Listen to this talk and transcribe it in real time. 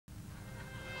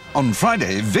On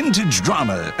Friday, vintage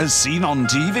drama as seen on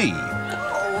TV.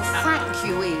 Oh, thank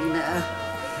you, Ina.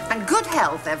 And good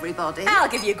health, everybody. I'll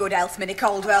give you good health, Minnie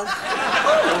Caldwell.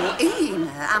 Oh,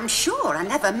 Ina, I'm sure I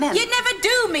never meant... You never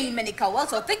do mean Minnie Caldwell,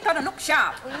 so think on and look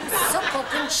sharp. Suck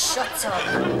up and shut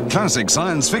up. Classic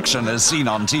science fiction as seen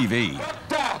on TV.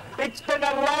 It's been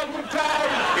a long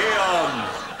time, Ian.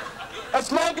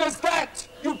 As long as that,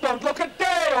 you don't look a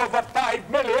day over 5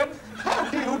 million. How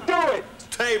do you do it?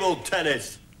 Table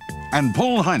tennis. And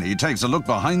Paul Heine takes a look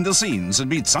behind the scenes and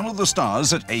meets some of the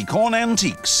stars at Acorn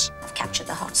Antiques. I've captured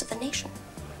the hearts of the nation.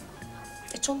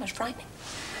 It's almost frightening.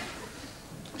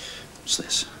 What's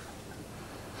this?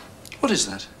 What is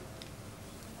that?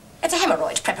 It's a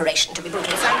hemorrhoid preparation, to be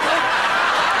brutally frank.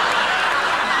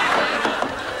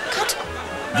 Cut.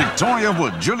 Victoria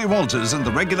Wood, Julie Walters and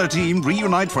the regular team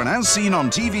reunite for an As Seen on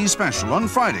TV special on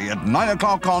Friday at 9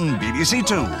 o'clock on BBC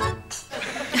Two.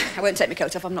 I won't take my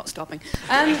coat off, I'm not stopping.